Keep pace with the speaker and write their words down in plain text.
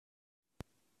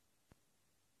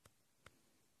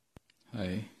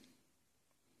Hi,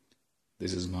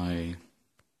 this is my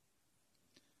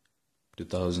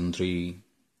 2003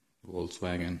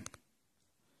 Volkswagen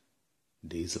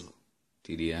diesel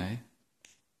TDI.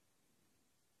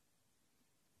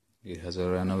 It has a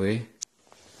Runaway,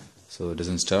 so it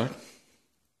doesn't start.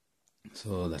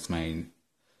 So that's my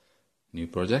new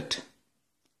project.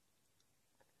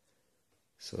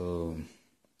 So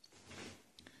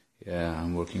yeah,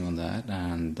 I'm working on that,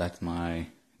 and that's my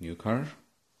new car,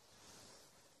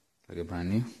 like a brand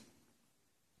new.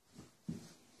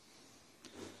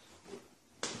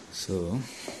 So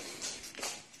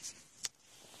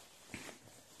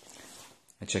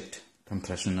I checked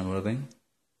compression and everything.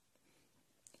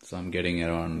 So I'm getting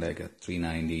around like a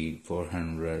 390,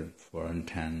 400,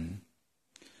 410.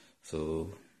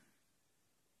 So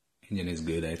engine is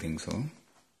good, I think so.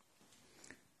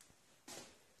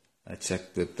 I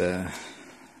checked with the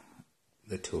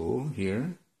tool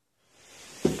here.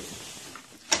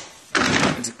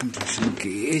 It's a compression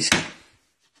gauge.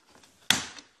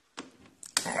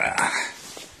 Okay.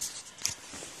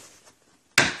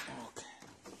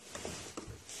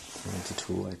 That's the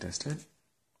tool I tested.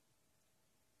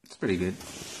 It's pretty good.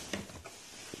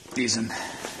 Decent.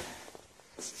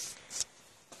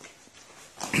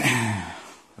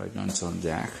 Right now it's on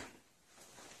jack.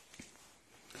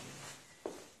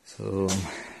 So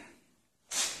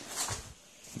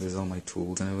there's all my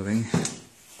tools and everything.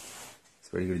 It's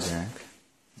a very good jack.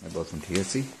 I bought from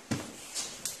TSC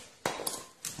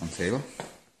on sale.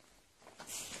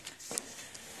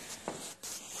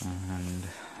 And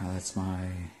that's my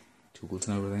tools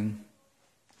and everything.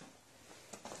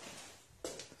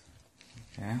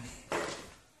 Yeah.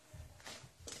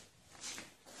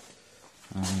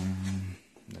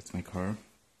 That's my car.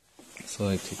 So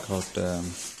I took out the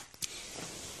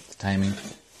timing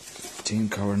chain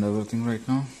cover and everything right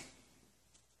now.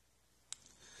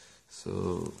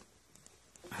 So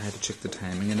I had to check the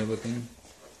timing and everything.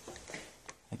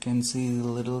 I can see the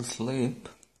little slip,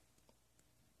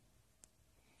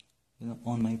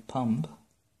 on my pump,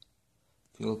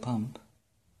 fuel pump.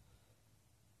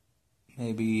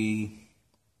 Maybe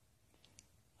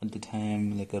at the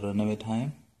time, like a runaway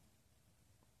time.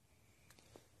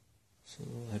 So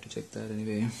I have to check that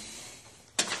anyway.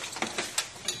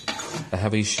 I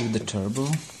have issued the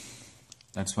turbo.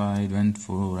 That's why I went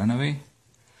for Runaway.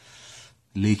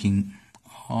 Leaking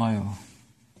oil.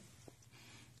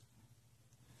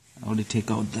 I already take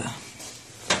out the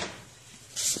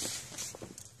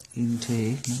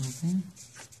intake and everything.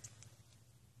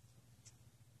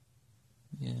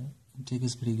 Yeah, intake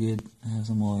is pretty good. I have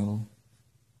some oil.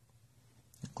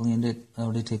 I cleaned it. I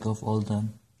already take off all the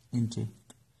intake.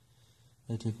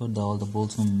 I take out all the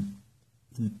bolts from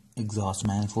the exhaust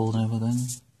manifold and everything.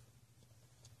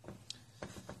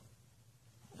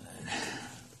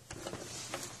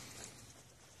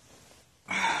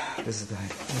 This is the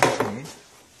intake.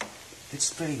 It's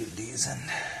pretty good, decent.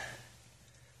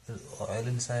 There's oil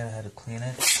inside. I had to clean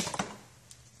it.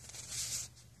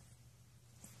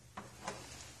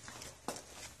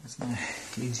 That's my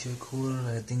clean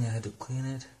cooler. I think I had to clean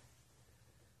it.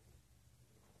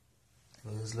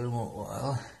 There's a little more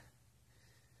oil.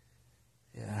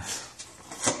 Yeah.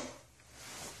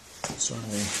 It's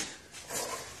Runaway.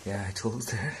 Yeah, I told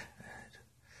her.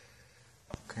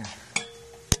 Okay.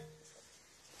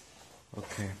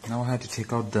 Okay. Now I had to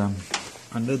take out the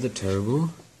under the turbo,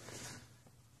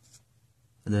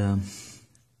 the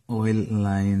oil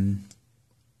line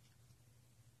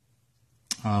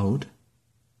out.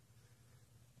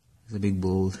 It's a big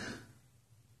bolt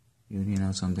union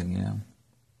or something. Yeah.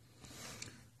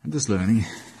 I'm just learning.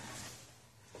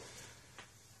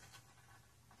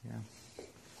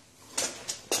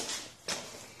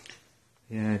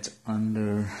 Yeah, it's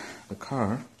under the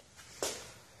car,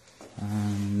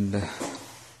 and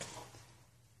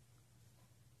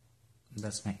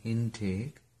that's my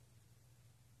intake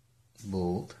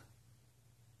bolt.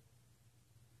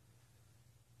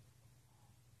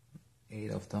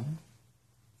 8 of them.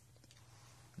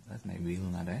 That's my wheel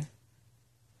nut, eh?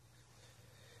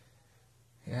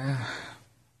 Yeah.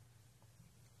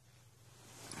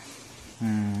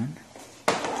 And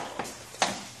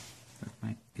that's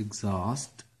my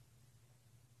exhaust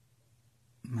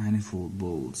manifold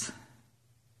bolts.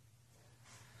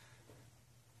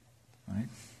 Right?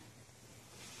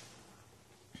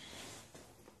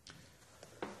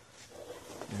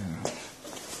 Yeah.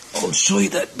 I'll show you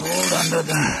that bolt under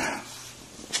the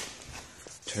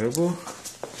turbo.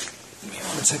 Give me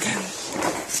 1 second.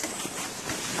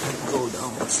 Go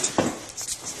down first.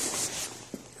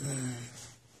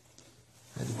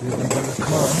 I had to break into the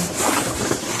car.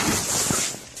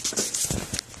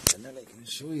 And then I can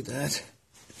show you that.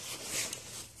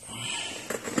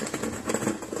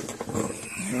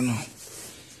 I don't know.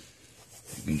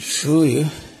 I can show you.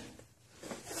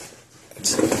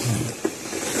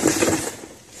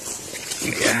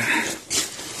 Yeah.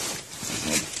 I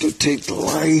have to take the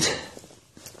light.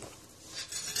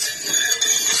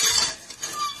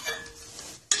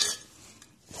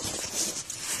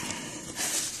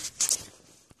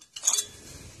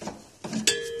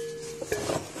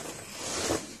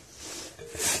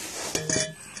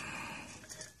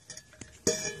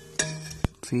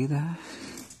 See that?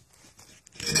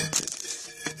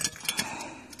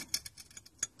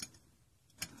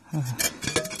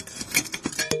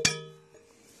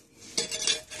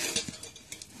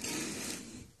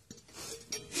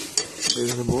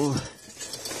 There's the ball.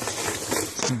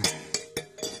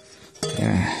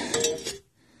 Yeah.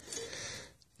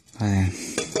 Fine.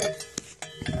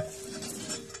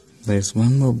 There's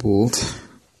one more bolt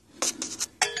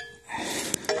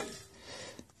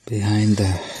behind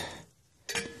the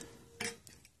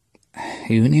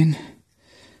union.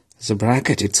 There's a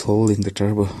bracket, it's holding the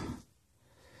turbo.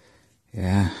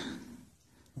 Yeah.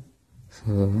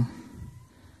 So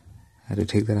I had to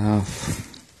take that off.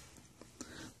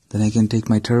 Then I can take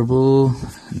my turbo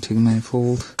and take my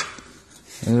manifold,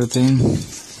 everything.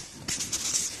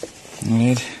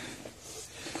 Alright.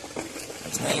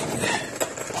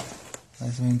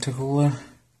 That's my intercooler.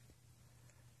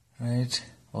 Right,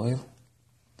 oil.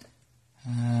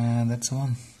 That's the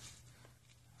one.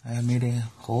 I made a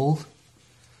hole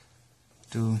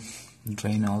to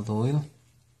drain all the oil.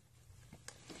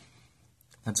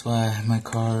 That's why my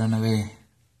car ran away.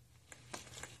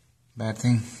 Bad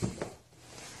thing.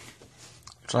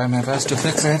 Try my best to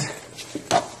fix it.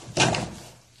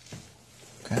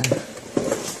 Okay.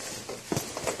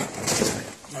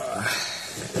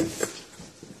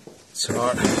 It's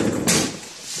hard.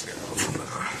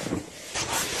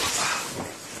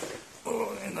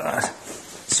 Oh my God.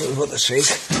 Sorry about the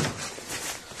shake.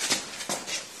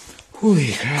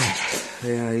 Holy crap.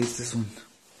 Yeah, I used this one.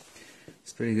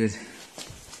 It's pretty good.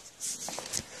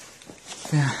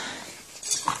 Yeah.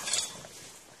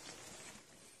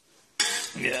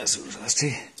 Yeah, super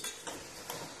rusty.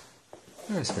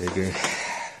 That's pretty good.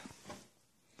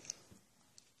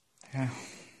 Yeah.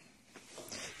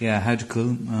 Yeah, I had to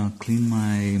clean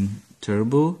my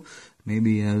turbo.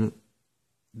 Maybe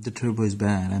the turbo is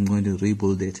bad. I'm going to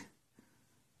rebuild it.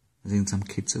 I think some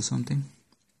kits or something.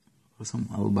 Or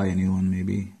I'll buy a new one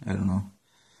maybe. I don't know.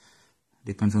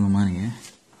 Depends on the money, eh?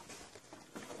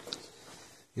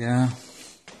 Yeah.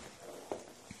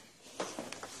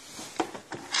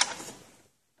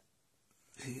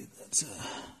 See, that's a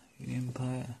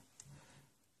Empire.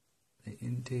 The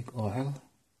intake oil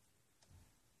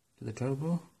to the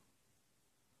turbo.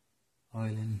 Oil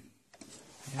in.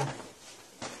 Yeah.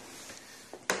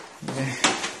 Okay.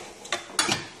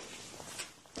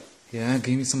 Yeah,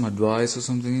 give me some advice or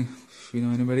something if you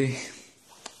know anybody.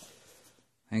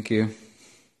 Thank you.